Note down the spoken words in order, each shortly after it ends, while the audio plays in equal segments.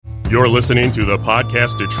You're listening to the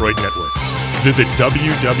Podcast Detroit Network. Visit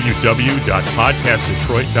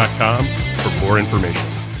www.podcastdetroit.com for more information.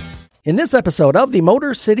 In this episode of the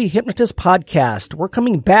Motor City Hypnotist Podcast, we're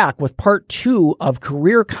coming back with part 2 of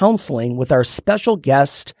career counseling with our special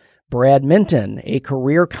guest, Brad Minton, a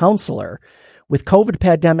career counselor. With COVID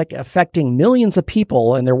pandemic affecting millions of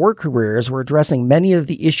people in their work careers, we're addressing many of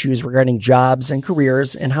the issues regarding jobs and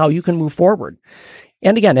careers and how you can move forward.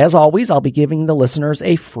 And again, as always, I'll be giving the listeners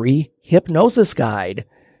a free hypnosis guide.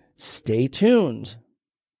 Stay tuned.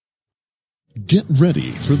 Get ready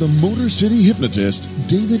for the Motor City Hypnotist,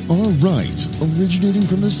 David R. Wright, originating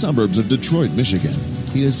from the suburbs of Detroit, Michigan.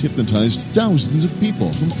 He has hypnotized thousands of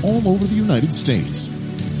people from all over the United States.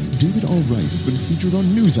 David R. Wright has been featured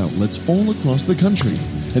on news outlets all across the country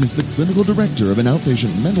and is the clinical director of an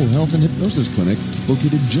outpatient mental health and hypnosis clinic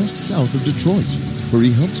located just south of Detroit, where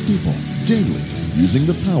he helps people daily using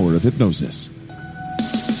the power of hypnosis.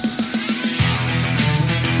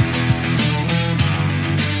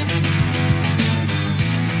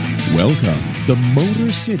 Welcome, the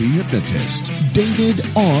Motor City Hypnotist, David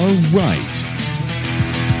R. Wright.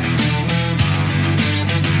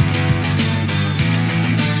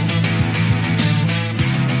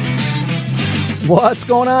 What's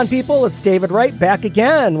going on, people? It's David Wright back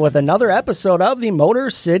again with another episode of the Motor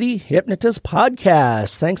City Hypnotist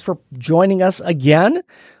Podcast. Thanks for joining us again.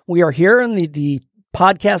 We are here in the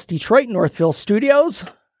Podcast Detroit Northville studios.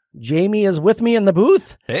 Jamie is with me in the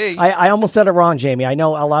booth. Hey. I almost said it wrong, Jamie. I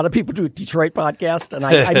know a lot of people do Detroit podcast, and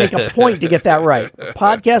I make a point to get that right.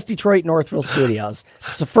 Podcast Detroit Northville Studios.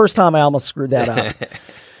 It's the first time I almost screwed that up.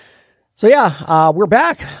 So we're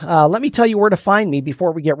back. Let me tell you where to find me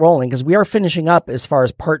before we get rolling, because we are finishing up as far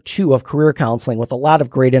as part 2 of career counseling with a lot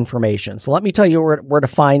of great information. So let me tell you where to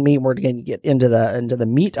find me. We're going to get into the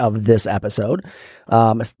meat of this episode.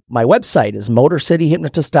 My website is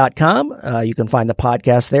motorcityhypnotist.com. You can find the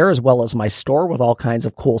podcast there as well as my store with all kinds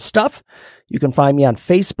of cool stuff. You can find me on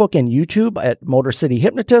Facebook and YouTube at Motor City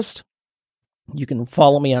Hypnotist. You can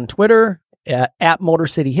follow me on Twitter at Motor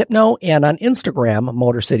City Hypno, and on Instagram,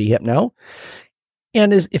 Motor City Hypno.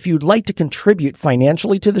 And if you'd like to contribute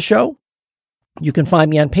financially to the show, you can find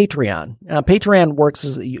me on Patreon. Patreon works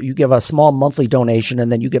as you give a small monthly donation,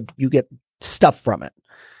 and then you get stuff from it,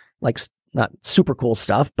 like not super cool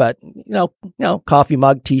stuff, but you know, coffee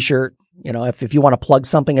mug, T-shirt. You know, if you want to plug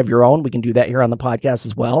something of your own, we can do that here on the podcast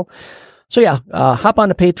as well. So hop on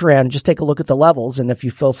to Patreon, just take a look at the levels, and if you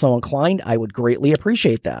feel so inclined, I would greatly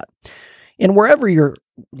appreciate that. And wherever you're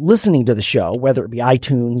listening to the show, whether it be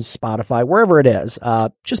iTunes, Spotify, wherever it is,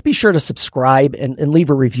 just be sure to subscribe and leave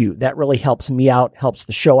a review. That really helps me out, helps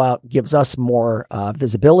the show out, gives us more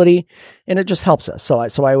visibility, and it just helps us.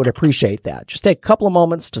 So I would appreciate that. Just take a couple of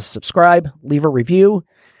moments to subscribe, leave a review,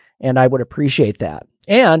 and I would appreciate that.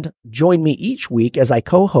 And join me each week as I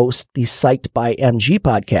co-host the Psyched by MG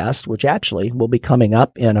podcast, which actually will be coming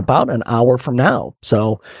up in about an hour from now.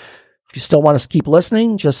 So if you still want us to keep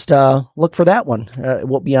listening, just look for that one. It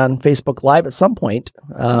will be on Facebook Live at some point,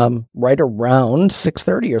 right around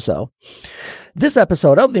 6:30 or so. This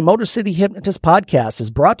episode of the Motor City Hypnotist Podcast is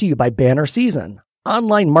brought to you by Banner Season.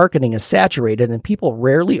 Online marketing is saturated and people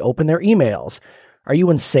rarely open their emails. Are you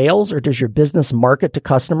in sales or does your business market to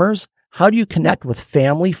customers? How do you connect with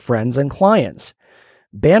family, friends, and clients?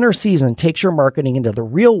 Banner Season takes your marketing into the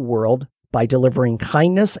real world by delivering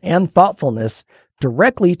kindness and thoughtfulness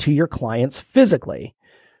directly to your clients physically.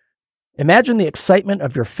 Imagine the excitement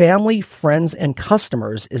of your family, friends, and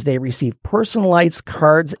customers as they receive personalized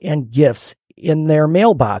cards and gifts in their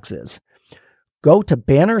mailboxes. Go to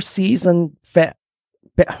Banner Season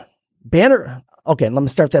Banner. Okay, let me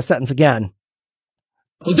start that sentence again.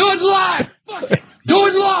 We'll do it live. Fuck it. Do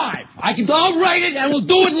it live. I'll write it and we'll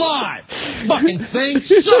do it live. Fucking thing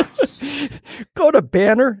sucks. Go to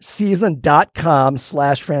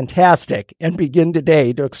bannerseason.com/fantastic and begin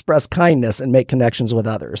today to express kindness and make connections with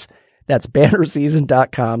others. That's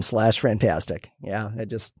bannerseason.com/fantastic.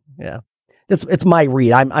 It's my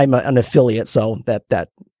read. I'm an affiliate, so that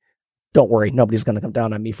don't worry. Nobody's going to come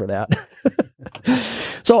down on me for that.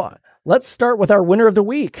 So let's start with our winner of the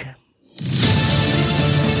week.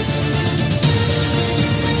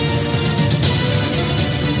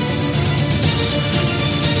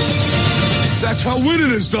 That's how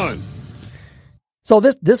winning is done. So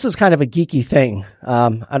this is kind of a geeky thing.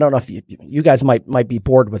 I don't know if you guys might be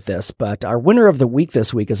bored with this, but our winner of the week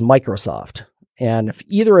this week is Microsoft. And if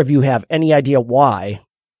either of you have any idea why,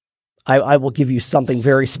 I will give you something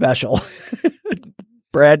very special.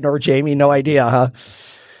 Brad nor Jamie, no idea, huh?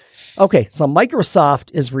 Okay, so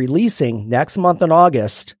Microsoft is releasing next month in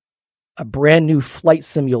August a brand new flight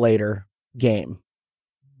simulator game.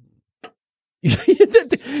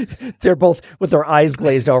 They're both with their eyes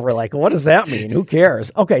glazed over like, what does that mean? Who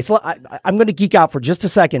cares? Okay, so I'm going to geek out for just a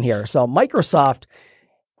second here. So Microsoft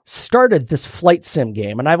started this flight sim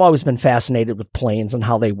game, and I've always been fascinated with planes and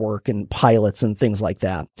how they work and pilots and things like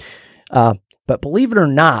that. But believe it or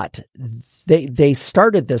not, they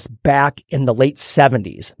started this back in the late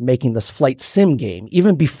 70s, making this flight sim game,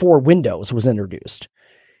 even before Windows was introduced.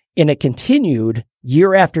 And it continued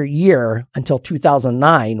year after year until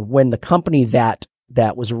 2009, when the company that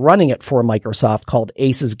was running it for Microsoft, called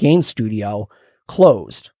Aces Game Studio,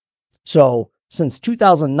 closed. So since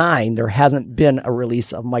 2009, there hasn't been a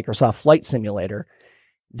release of Microsoft Flight Simulator.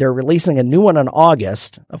 They're releasing a new one in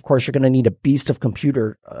August. Of course, you're going to need a beast of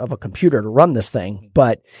a computer to run this thing,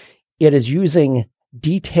 but it is using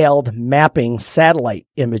detailed mapping satellite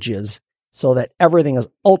images so that everything is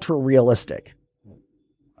ultra realistic.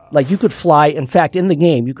 Like you could fly, in fact, in the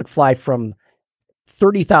game, you could fly from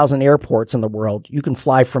 30,000 airports in the world. You can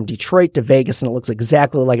fly from Detroit to Vegas, and it looks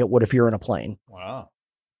exactly like it would if you're in a plane. Wow.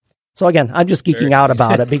 So again, I'm just geeking out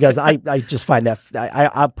about it because I just find that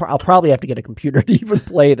I'll probably have to get a computer to even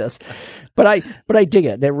play this, but I dig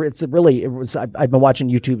it. I've been watching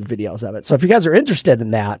YouTube videos of it. So if you guys are interested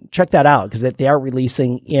in that, check that out because they are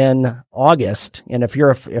releasing in August. And if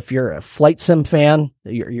you're a flight sim fan,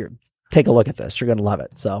 you're take a look at this. You're going to love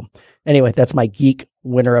it. So anyway, that's my geek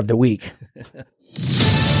winner of the week.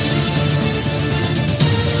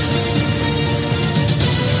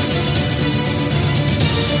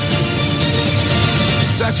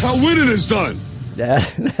 That's how winning is done.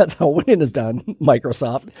 That's how winning is done,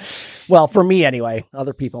 Microsoft. Well, for me anyway.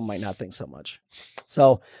 Other people might not think so much.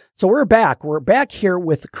 So we're back. We're back here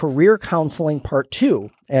with Career Counseling Part 2.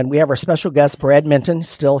 And we have our special guest, Brad Minton,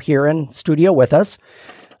 still here in studio with us.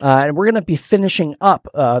 And we're going to be finishing up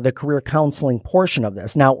the career counseling portion of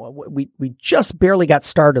this. Now, we just barely got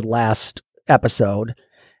started last episode,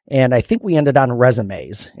 and I think we ended on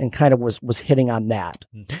resumes and kind of was hitting on that.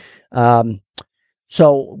 Mm-hmm.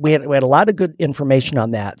 So we had a lot of good information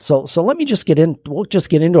on that. So let me just we'll just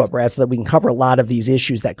get into it, Brad, so that we can cover a lot of these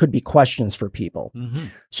issues that could be questions for people. Mm-hmm.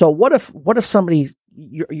 So what if somebody,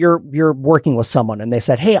 you're working with someone and they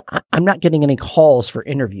said, hey, I'm not getting any calls for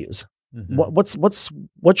interviews. Mm-hmm.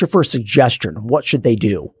 What's your first suggestion? What should they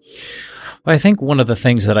do? Well, I think one of the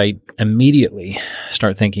things that I immediately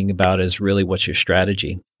start thinking about is really what's your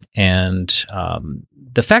strategy. And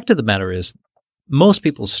the fact of the matter is most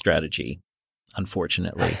people's strategy,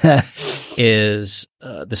 unfortunately, is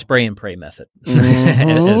the spray and pray method,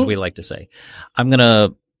 mm-hmm. as we like to say. I'm going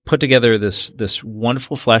to put together this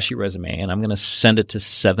wonderful flashy resume, and I'm going to send it to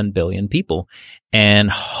 7 billion people and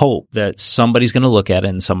hope that somebody's going to look at it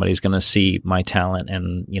and somebody's going to see my talent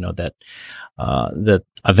and, that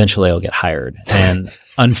eventually I'll get hired. And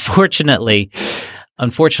unfortunately,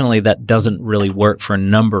 that doesn't really work for a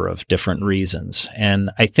number of different reasons. And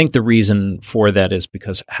I think the reason for that is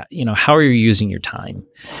because, how are you using your time?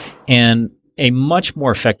 And a much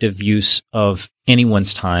more effective use of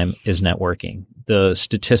anyone's time is networking. The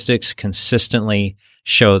statistics consistently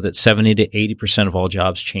show that 70 to 80% of all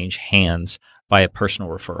jobs change hands by a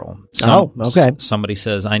personal referral. Okay. Somebody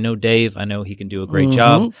says, I know Dave. I know he can do a great mm-hmm.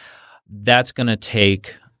 job. That's going to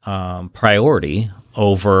take priority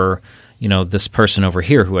over, this person over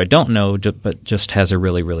here who I don't know, but just has a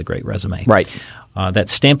really, really great resume. Right. That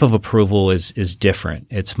stamp of approval is different.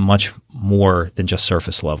 It's much more than just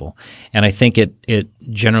surface level. And I think it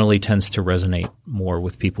generally tends to resonate more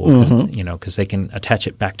with people, mm-hmm. Because they can attach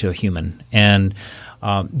it back to a human. And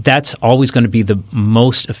that's always going to be the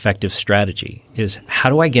most effective strategy is how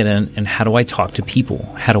do I get in and how do I talk to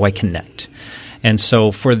people? How do I connect? And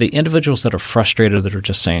so for the individuals that are frustrated, that are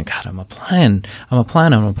just saying, God, I'm applying,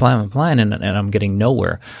 and I'm getting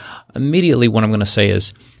nowhere, immediately what I'm going to say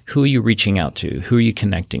is, who are you reaching out to? Who are you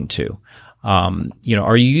connecting to?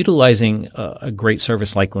 Are you utilizing a great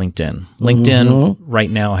service like LinkedIn? LinkedIn mm-hmm. right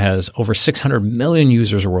now has over 600 million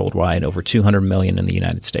users worldwide, over 200 million in the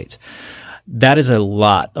United States. That is a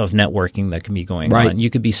lot of networking that can be going on. You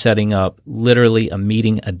could be setting up literally a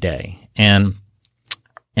meeting a day and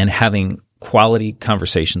having quality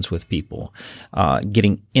conversations with people,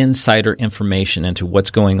 getting insider information into what's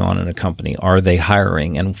going on in a company. Are they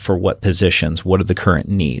hiring and for what positions? What are the current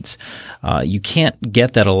needs? You can't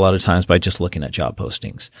get that a lot of times by just looking at job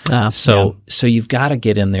postings. So you've got to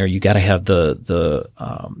get in there. You got to have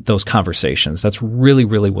those conversations. That's really,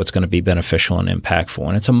 really what's going to be beneficial and impactful.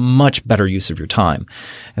 And it's a much better use of your time.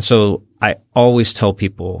 And so I always tell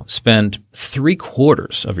people spend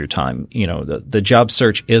 3/4 of your time. The job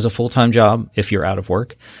search is a full-time job if you're out of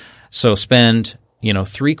work. So spend,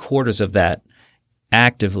 3/4 of that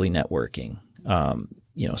actively networking.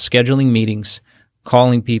 scheduling meetings,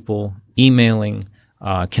 calling people, emailing,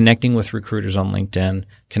 connecting with recruiters on LinkedIn,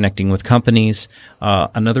 connecting with companies.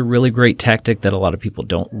 Another really great tactic that a lot of people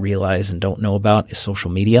don't realize and don't know about is social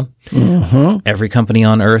media. Mm-hmm. Every company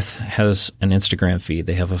on earth has an Instagram feed.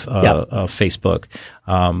 They have a Facebook.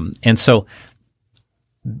 And so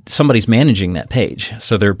somebody's managing that page.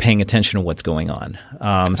 So they're paying attention to what's going on.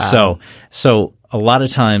 So a lot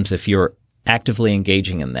of times if you're actively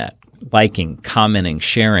engaging in that, liking, commenting,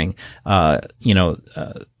 sharing,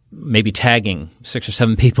 maybe tagging 6 or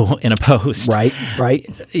 7 people in a post. Right.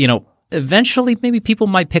 Eventually maybe people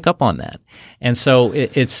might pick up on that. And so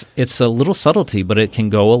it's a little subtlety, but it can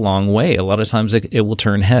go a long way. A lot of times it will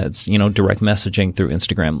turn heads, direct messaging through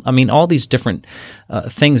Instagram. I mean, all these different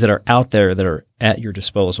things that are out there that are at your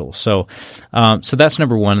disposal. So that's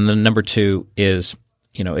number one. And then number two is,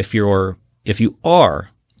 if you are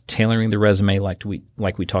tailoring the resume like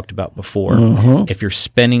we talked about before, if you're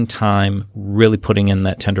spending time really putting in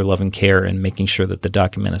that tender love and care and making sure that the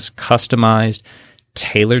document is customized,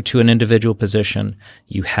 tailored to an individual position,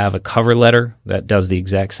 you have a cover letter that does the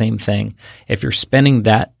exact same thing. If you're spending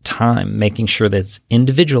that time making sure that it's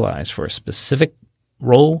individualized for a specific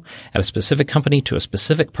role at a specific company to a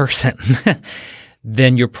specific person,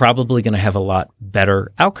 then you're probably going to have a lot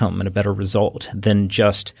better outcome and a better result than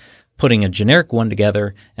just putting a generic one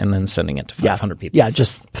together and then sending it to 500 people. Yeah,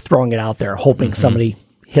 just throwing it out there, hoping somebody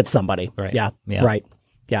hits somebody. Right. Yeah, right.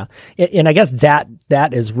 Yeah. And I guess that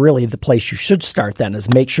is really the place you should start then,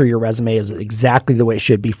 is make sure your resume is exactly the way it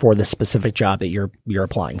should be for the specific job that you're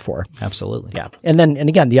applying for. Absolutely. Yeah. And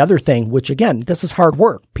again, the other thing, which again, this is hard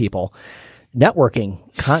work, people, networking,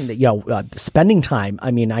 spending time.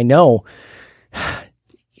 I mean, I know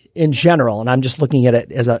in general, and I'm just looking at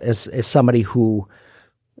it as somebody who,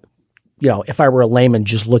 if I were a layman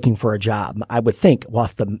just looking for a job, I would think, well,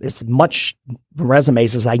 if as much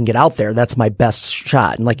resumes as I can get out there, that's my best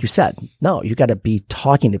shot. And like you said, no, you got to be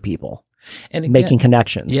talking to people and again, making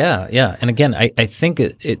connections. Yeah. Yeah. And again, I think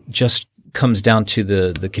it just comes down to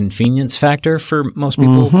the convenience factor for most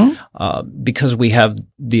people, because we have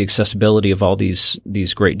the accessibility of all these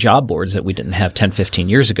great job boards that we didn't have 10, 15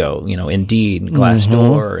 years ago, Indeed and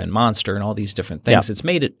Glassdoor and Monster and all these different things. It's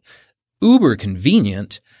made it uber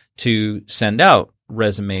convenient to send out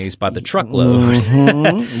resumes by the truckload.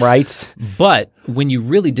 Right. But when you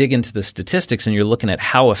really dig into the statistics and you're looking at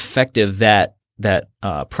how effective that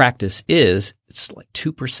practice is, it's like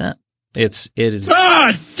 2%. It is.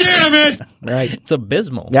 God damn it! Right. It's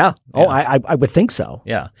abysmal. Yeah. Oh, I would think so.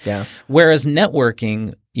 Yeah. Yeah. Whereas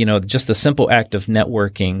networking, just the simple act of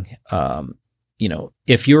networking,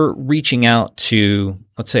 if you're reaching out to,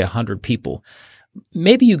 let's say 100 people,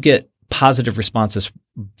 maybe you get positive responses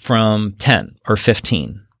from 10 or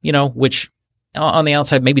 15, which on the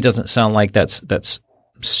outside maybe doesn't sound like that's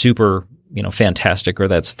super, fantastic, or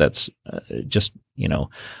that's just,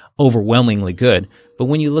 overwhelmingly good. But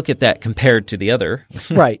when you look at that compared to the other,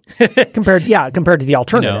 right. Compared to the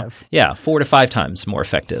alternative. 4 to 5 times more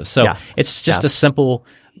effective. So it's just a simple,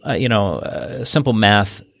 simple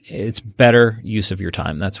math. It's better use of your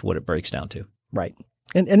time. That's what it breaks down to. Right.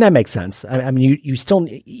 And that makes sense. I mean, you still,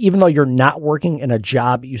 even though you're not working in a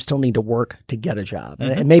job, you still need to work to get a job.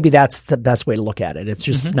 And maybe that's the best way to look at it. It's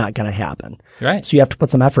just not going to happen. Right. So you have to put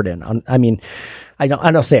some effort in. I mean, I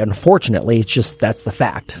don't say unfortunately, it's just, that's the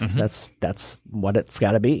fact. That's what it's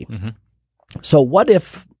got to be. So what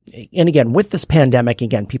if, and again, with this pandemic,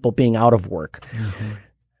 again, people being out of work,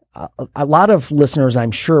 a lot of listeners,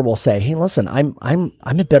 I'm sure, will say, hey, listen, I'm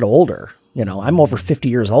a bit older. I'm over 50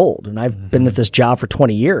 years old and I've been at this job for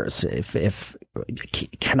 20 years. If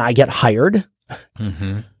can I get hired?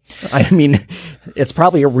 I mean, it's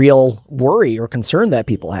probably a real worry or concern that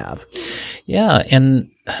people have. Yeah. And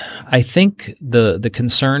I think the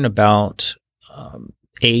concern about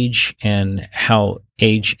age and how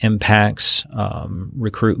age impacts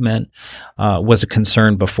recruitment was a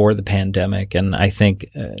concern before the pandemic. And I think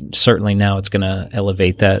certainly now it's going to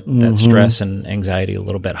elevate that stress and anxiety a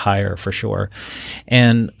little bit higher for sure.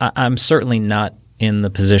 And I'm certainly not in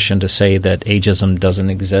the position to say that ageism doesn't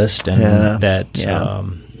exist and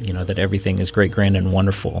that everything is great, grand, and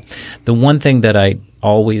wonderful. The one thing that I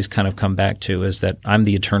always kind of come back to is that I'm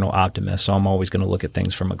the eternal optimist, so I'm always going to look at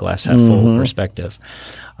things from a glass half full perspective.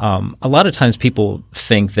 A lot of times people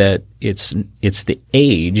think that it's the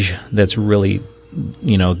age that's really,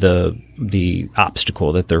 the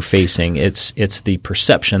obstacle that they're facing. It's the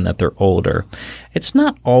perception that they're older. It's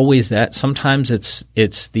not always that. Sometimes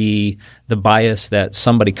it's the bias that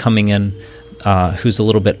somebody coming in who's a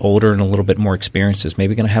little bit older and a little bit more experienced is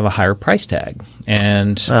maybe going to have a higher price tag,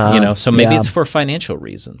 and so maybe it's for financial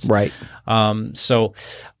reasons, Right. So,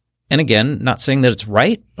 and again, not saying that it's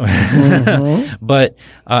right, but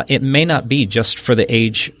it may not be just for the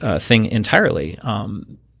age thing entirely.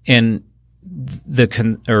 And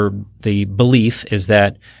the belief is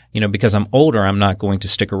that, because I'm older, I'm not going to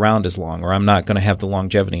stick around as long, or I'm not going to have the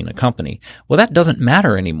longevity in a company. Well, that doesn't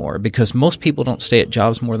matter anymore, because most people don't stay at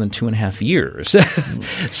jobs more than 2.5 years.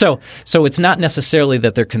 So it's not necessarily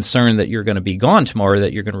that they're concerned that you're going to be gone tomorrow, or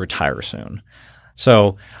that you're going to retire soon.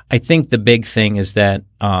 So I think the big thing is that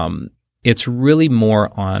it's really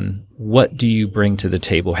more on, what do you bring to the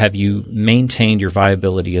table? Have you maintained your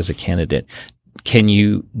viability as a candidate? Can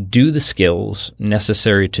you do the skills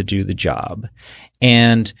necessary to do the job?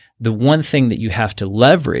 And the one thing that you have to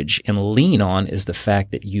leverage and lean on is the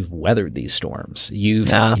fact that you've weathered these storms. You've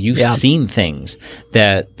seen things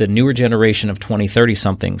that the newer generation of 20, 30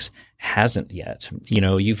 somethings hasn't yet.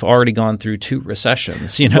 You've already gone through 2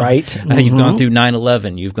 recessions, Right. You've gone through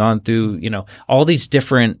 9/11, you've gone through, all these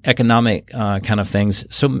different economic kind of things.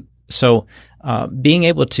 So being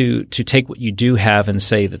able to take what you do have and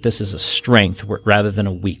say that this is a strength rather than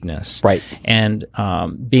a weakness. Right. And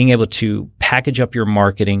being able to package up your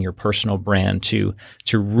marketing, your personal brand to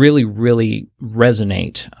really, really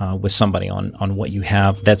resonate with somebody on what you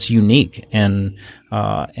have that's unique and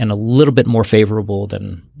a little bit more favorable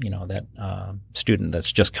than, that student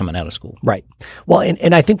that's just coming out of school. Right. Well,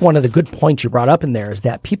 and I think one of the good points you brought up in there is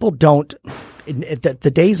that people don't,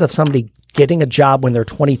 the days of somebody getting a job when they're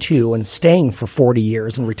 22 and staying for 40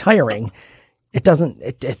 years and retiring, it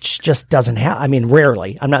just doesn't happen. I mean,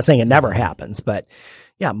 rarely. I'm not saying it never happens, but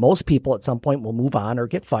yeah, most people at some point will move on or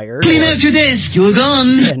get fired. Clean out your desk, you're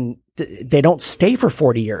gone. And they don't stay for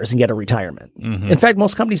 40 years and get a retirement. In fact,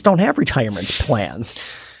 most companies don't have retirement plans.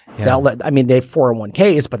 Yeah. They have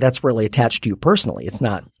 401ks, but that's really attached to you personally. It's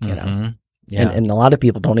not, Yeah. and a lot of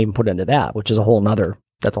people don't even put into that, which is a whole nother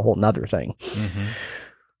thing.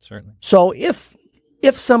 Certainly. So if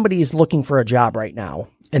somebody's looking for a job right now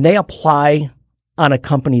and they apply on a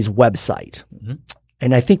company's website,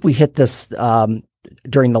 and I think we hit this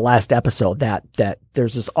during the last episode, that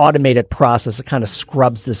there's this automated process that kind of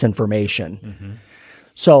scrubs this information.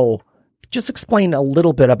 So just explain a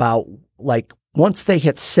little bit about, like, once they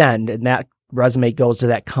hit send and that resume goes to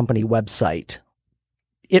that company website,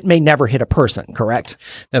 it may never hit a person, correct?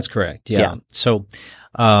 That's correct. Yeah. So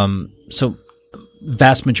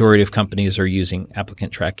vast majority of companies are using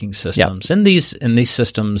applicant tracking systems, and these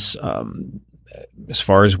systems, as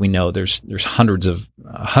far as we know, there's hundreds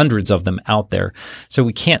of them out there. So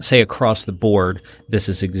we can't say across the board, this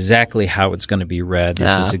is exactly how it's going to be read.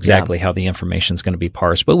 This is exactly how the information is going to be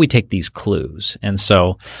parsed. But we take these clues, and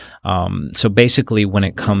so basically, when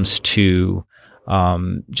it comes to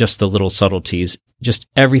just the little subtleties, just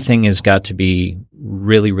everything has got to be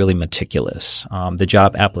really, really meticulous. The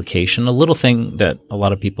job application, a little thing that a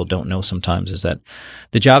lot of people don't know sometimes is that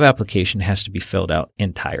the job application has to be filled out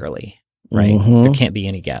entirely. Right. There can't be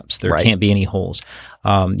any gaps. There can't be any holes.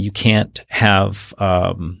 You can't have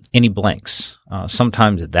any blanks.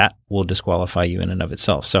 Sometimes that will disqualify you in and of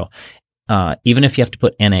itself. So even if you have to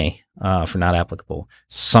put NA for not applicable,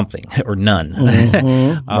 something or none.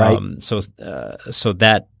 So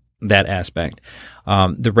that aspect.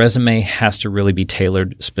 The resume has to really be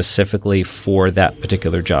tailored specifically for that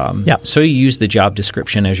particular job. Yep. So you use the job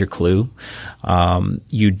description as your clue.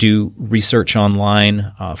 You do research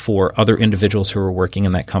online for other individuals who are working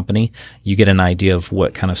in that company. You get an idea of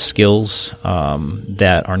what kind of skills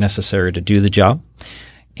that are necessary to do the job.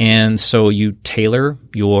 And so you tailor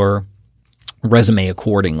your resume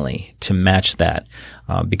accordingly to match that.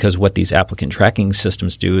 Because what these applicant tracking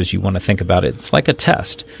systems do is you want to think about it. It's like a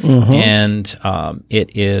test, and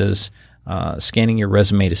it is scanning your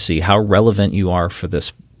resume to see how relevant you are for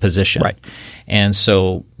this position. Right. And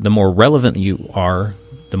so the more relevant you are,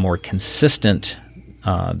 the more consistent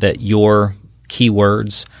that your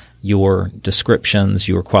keywords, your descriptions,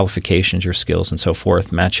 your qualifications, your skills, and so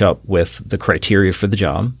forth match up with the criteria for the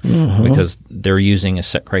job, because they're using a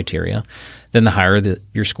set criteria, then the higher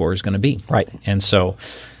your score is going to be. Right. And so,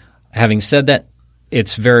 having said that,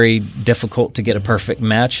 it's very difficult to get a perfect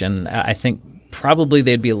match, and I think probably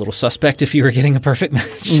they'd be a little suspect if you were getting a perfect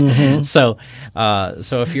match. So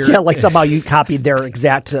if you're like somehow you copied their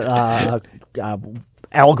exact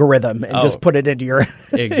algorithm and just put it into your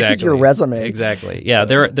into your resume. Exactly. Yeah,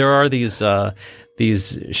 there are these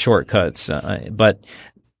shortcuts, but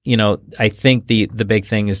I think the big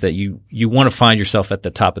thing is that you want to find yourself at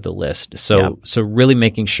the top of the list. So really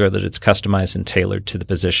making sure that it's customized and tailored to the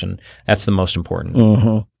position, that's the most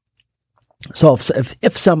important. So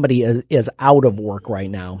if somebody is out of work right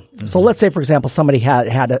now, so let's say, for example, somebody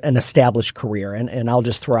had an established career, and I'll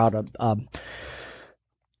just throw out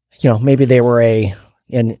maybe they were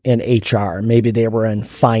in HR, maybe they were in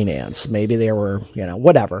finance, maybe they were,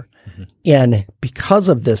 whatever. Mm-hmm. And because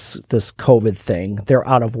of this COVID thing, they're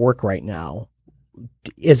out of work right now.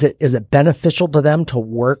 Is it beneficial to them to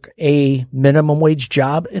work a minimum wage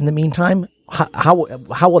job in the meantime? How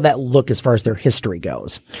will that look as far as their history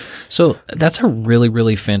goes? So that's a really,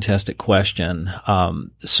 really fantastic question.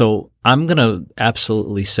 So I'm going to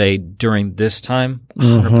absolutely say during this time,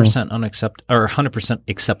 100% unacceptable or 100%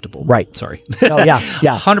 acceptable. Right. Sorry. Oh, yeah.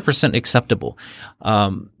 100% acceptable.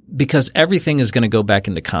 Because everything is going to go back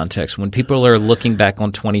into context. When people are looking back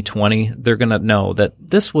on 2020, they're going to know that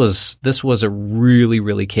this was a really,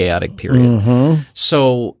 really chaotic period. Mm-hmm.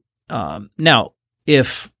 So now,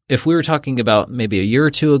 if we were talking about maybe a year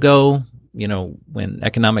or two ago, when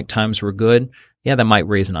economic times were good, yeah, that might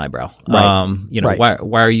raise an eyebrow. Right. Right.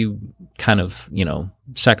 Why are you kind of,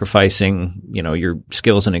 sacrificing, your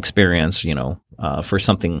skills and experience, for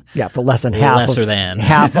something for less than half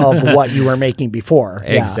half of what you were making before.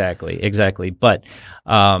 Exactly. But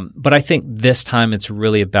I think this time it's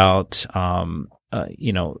really about,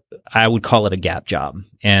 I would call it a gap job.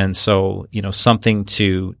 And so, something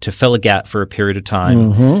to fill a gap for a period of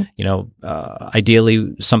time,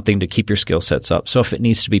 ideally something to keep your skill sets up. So if it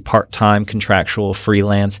needs to be part-time, contractual,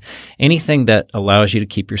 freelance, anything that allows you to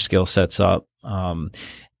keep your skill sets up.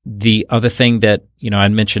 The other thing that, I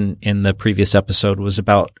mentioned in the previous episode was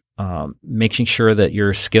about making sure that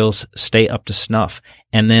your skills stay up to snuff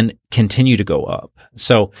and then continue to go up.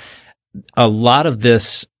 So a lot of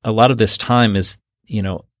this time is,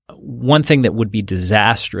 one thing that would be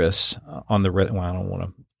disastrous on the, well, I don't want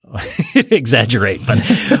to exaggerate,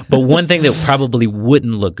 but one thing that probably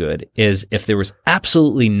wouldn't look good is if there was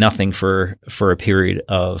absolutely nothing for a period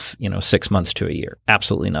of, 6 months to a year,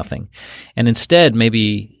 absolutely nothing. And instead,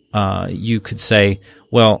 maybe, you could say,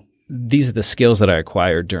 well, these are the skills that I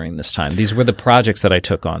acquired during this time. These were the projects that I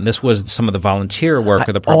took on. This was some of the volunteer work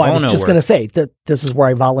or the pro bono work. I was just going to say that this is where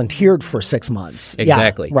I volunteered for 6 months.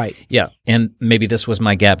 Exactly. Yeah, right. Yeah. And maybe this was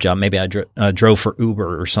my gap job. Maybe I drove for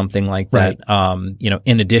Uber or something like that, right.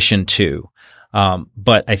 In addition to.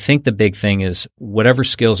 But I think the big thing is whatever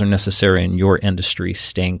skills are necessary in your industry,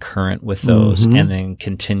 staying current with those and then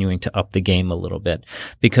continuing to up the game a little bit.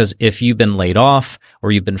 Because if you've been laid off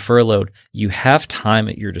or you've been furloughed, you have time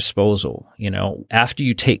at your disposal, after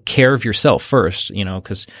you take care of yourself first,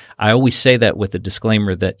 because I always say that with the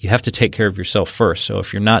disclaimer that you have to take care of yourself first. So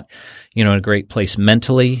if you're not, in a great place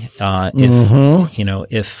mentally,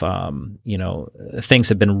 if things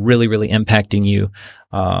have been really, really impacting you,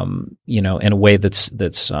 in a way that's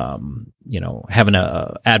having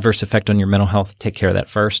a adverse effect on your mental health, take care of that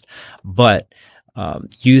first. But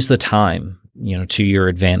use the time, to your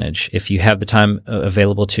advantage. If you have the time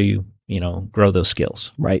available to you, grow those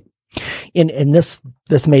skills. Right. And this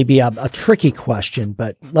may be a tricky question,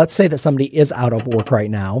 but let's say that somebody is out of work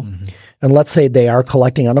right now, and let's say they are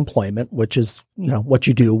collecting unemployment, which is, what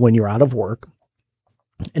you do when you're out of work.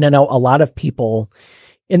 And I know a lot of people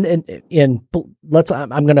I'm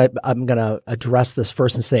gonna address this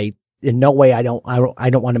first and say, in no way I don't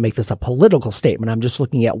want to make this a political statement. I'm just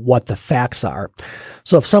looking at what the facts are.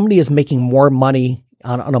 So if somebody is making more money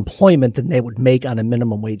on unemployment than they would make on a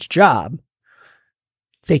minimum wage job,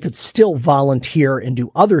 they could still volunteer and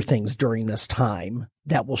do other things during this time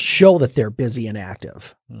that will show that they're busy and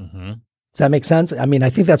active. Mm-hmm. Does that make sense? I mean, I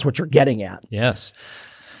think that's what you're getting at. Yes.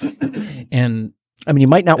 And I mean, you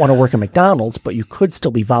might not want to work at McDonald's, but you could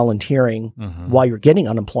still be volunteering while you're getting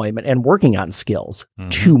unemployment and working on skills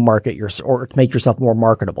to market or to make yourself more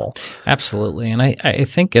marketable. Absolutely. And I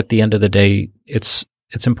think at the end of the day, it's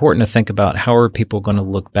important to think about how are people going to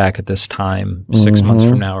look back at this time 6 months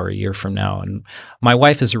from now or a year from now. And my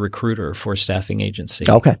wife is a recruiter for a staffing agency.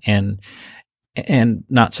 Okay. And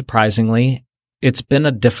not surprisingly, it's been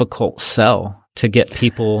a difficult sell to get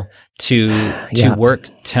people to work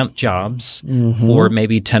temp jobs for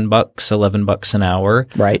maybe $10, $11 an hour.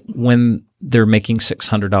 Right. When they're making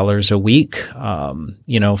 $600 a week,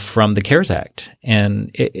 from the CARES Act.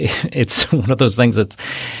 And it's one of those things that's,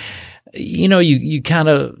 you kind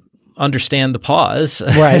of understand the pause.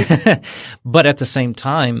 Right. But at the same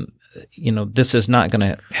time, this is not going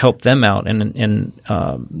to help them out. And in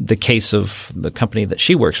the case of the company that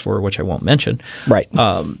she works for, which I won't mention, right?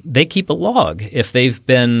 They keep a log if they've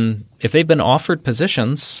been offered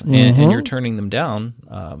positions and you're turning them down,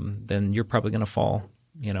 then you're probably going to fall,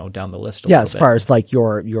 down the list. As far as like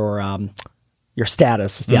your your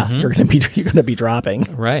status, you're going to be dropping.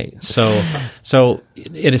 Right. So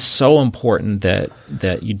it is so important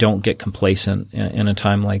that you don't get complacent in a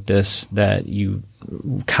time like this, that you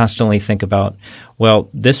constantly think about, well,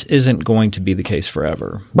 this isn't going to be the case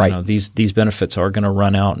forever. Right. These benefits are going to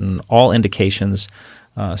run out, and all indications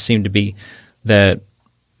seem to be that,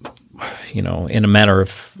 in a matter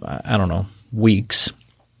of, weeks,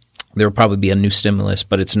 there will probably be a new stimulus,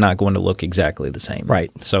 but it's not going to look exactly the same. Right.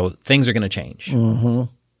 So things are going to change. Mm-hmm.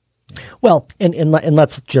 Well, and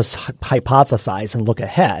let's just hypothesize and look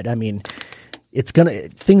ahead. I mean,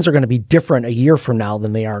 things are going to be different a year from now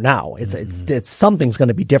than they are now. It's something's going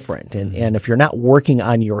to be different. And if you're not working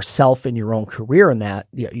on yourself and your own career in that,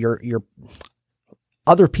 you're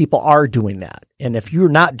other people are doing that. And if you're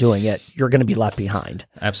not doing it, you're going to be left behind.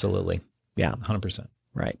 Absolutely. Yeah. 100%.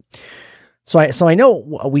 Right. So I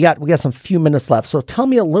know we got some few minutes left. So tell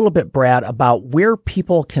me a little bit, Brad, about where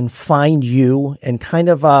people can find you, and kind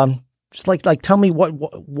of just like tell me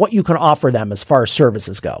what you can offer them as far as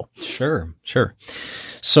services go. Sure.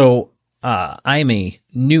 So I'm a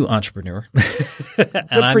new entrepreneur.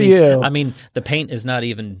 Good for you. I mean, the paint is not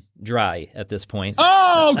even dry at this point.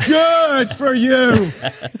 Oh, good for you.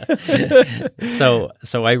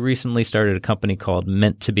 So I recently started a company called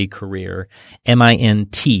Meant to Be Career,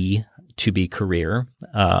 MINT to be career.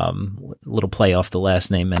 Little play off the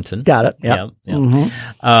last name Minton. Got it. Yeah.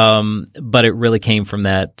 Mm-hmm. But it really came from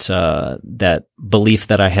that belief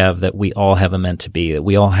that I have, that we all have a meant to be, that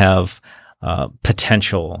we all have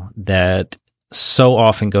potential that so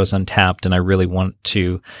often goes untapped. And I really want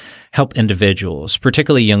to help individuals,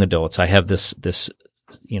 particularly young adults. I have this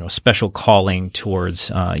special calling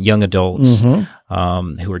towards young adults who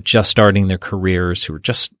are just starting their careers, who are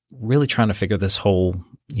just really trying to figure this whole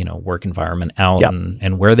work environment out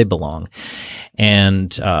and where they belong.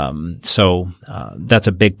 And so that's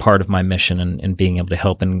a big part of my mission in being able to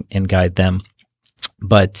help and guide them.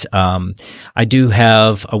 But I do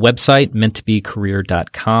have a website,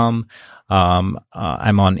 meanttobecareer.com.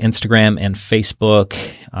 I'm on Instagram and Facebook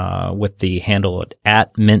with the handle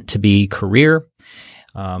at meanttobecareer.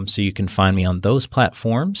 So you can find me on those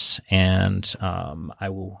platforms, and I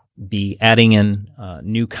will be adding in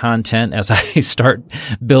new content as I start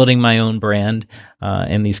building my own brand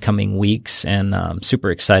in these coming weeks, and I'm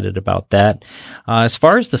super excited about that. As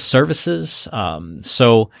far as the services, I'm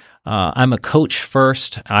a coach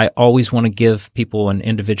first. I always want to give people an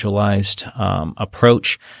individualized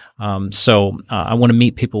approach. So I want to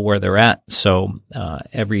meet people where they're at. So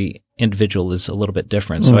every individual is a little bit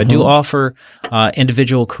different. So I do offer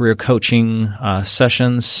individual career coaching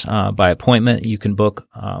sessions by appointment. You can book.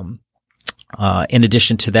 In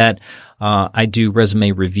addition to that, I do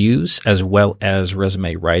resume reviews as well as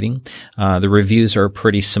resume writing. The reviews are a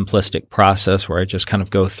pretty simplistic process where I just kind of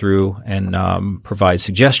go through and provide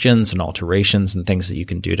suggestions and alterations and things that you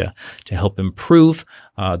can do to help improve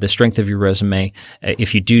the strength of your resume.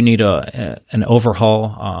 If you do need an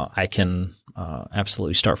overhaul, I can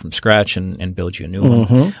absolutely start from scratch and build you a new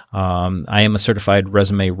one. I am a certified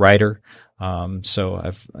resume writer. So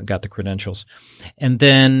I've got the credentials. And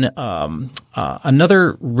then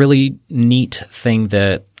another really neat thing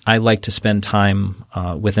that I like to spend time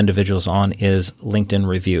with individuals on is LinkedIn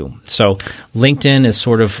review. So LinkedIn is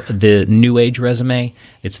sort of the new age resume.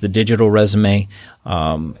 It's the digital resume.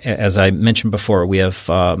 As I mentioned before, we have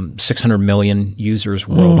 600 million users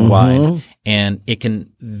worldwide, and it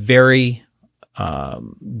can very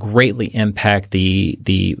greatly impact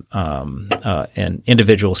an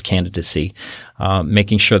individual's candidacy,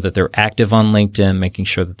 making sure that they're active on LinkedIn, making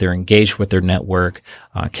sure that they're engaged with their network,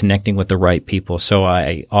 connecting with the right people. So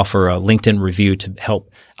I offer a LinkedIn review to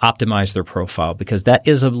help optimize their profile, because that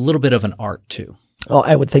is a little bit of an art too. Oh,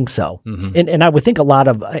 I would think so. And I would think a lot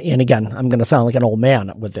of, and again, I'm going to sound like an old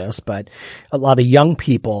man with this, but a lot of young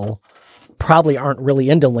people probably aren't really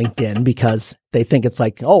into LinkedIn because they think it's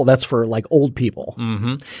like, oh, that's for like old people.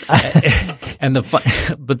 And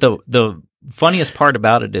the funniest part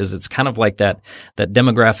about it is it's kind of like that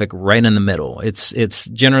demographic right in the middle. It's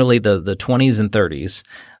generally the 20s and 30s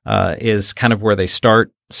is kind of where they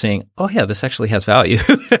start saying, oh yeah, this actually has value.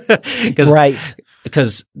 Right.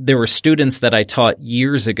 Because there were students that I taught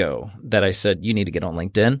years ago that I said, you need to get on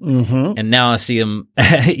LinkedIn. And now I see them,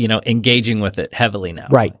 engaging with it heavily now.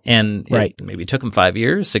 Right. And it maybe took them 5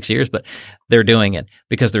 years, 6 years, but they're doing it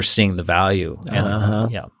because they're seeing the value.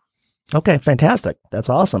 And, Okay, fantastic. That's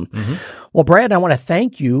awesome. Well, Brad, I want to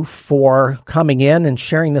thank you for coming in and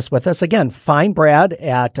sharing this with us. Again, find Brad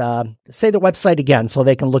at, say the website again so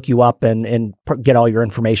they can look you up and get all your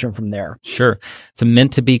information from there. Sure. It's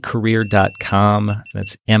meanttobecareer.com.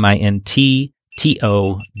 That's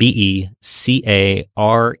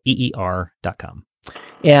TOBECAREER.com.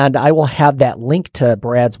 And I will have that link to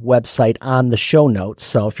Brad's website on the show notes.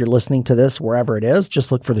 So if you're listening to this, wherever it is,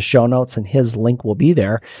 just look for the show notes and his link will be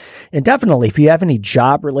there. And definitely, if you have any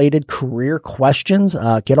job related career questions,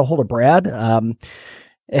 get a hold of Brad.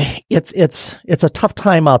 It's a tough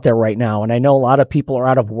time out there right now. And I know a lot of people are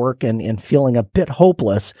out of work and feeling a bit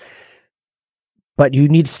hopeless, but you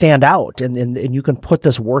need to stand out and you can put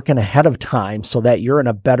this work in ahead of time so that you're in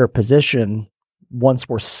a better position once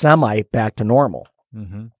we're semi back to normal.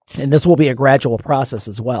 Mm-hmm. And this will be a gradual process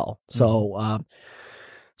as well. So,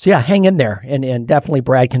 so yeah, hang in there and definitely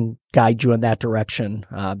Brad can guide you in that direction,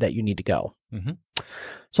 that you need to go. Mm-hmm.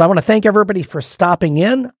 So I want to thank everybody for stopping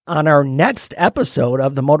in. On our next episode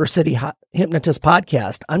of the Motor City Hypnotist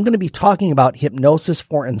podcast, I'm going to be talking about hypnosis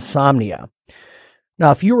for insomnia.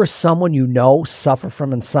 Now, if you or someone you know suffer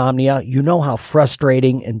from insomnia, you know how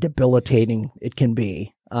frustrating and debilitating it can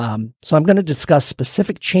be. So I'm going to discuss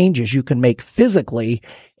specific changes you can make physically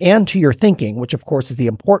and to your thinking, which of course is the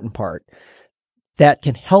important part, that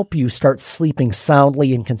can help you start sleeping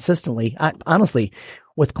soundly and consistently. Honestly,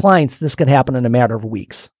 with clients, this can happen in a matter of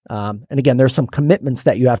weeks. And again, there's some commitments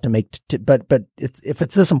that you have to make, but if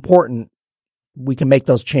it's this important, we can make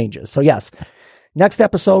those changes. So yes, next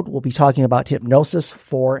episode, we'll be talking about hypnosis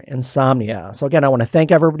for insomnia. So again, I want to thank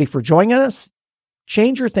everybody for joining us.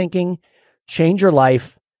 Change your thinking, change your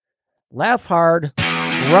life, laugh hard,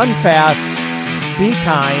 run fast, be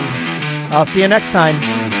kind. I'll see you next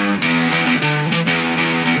time.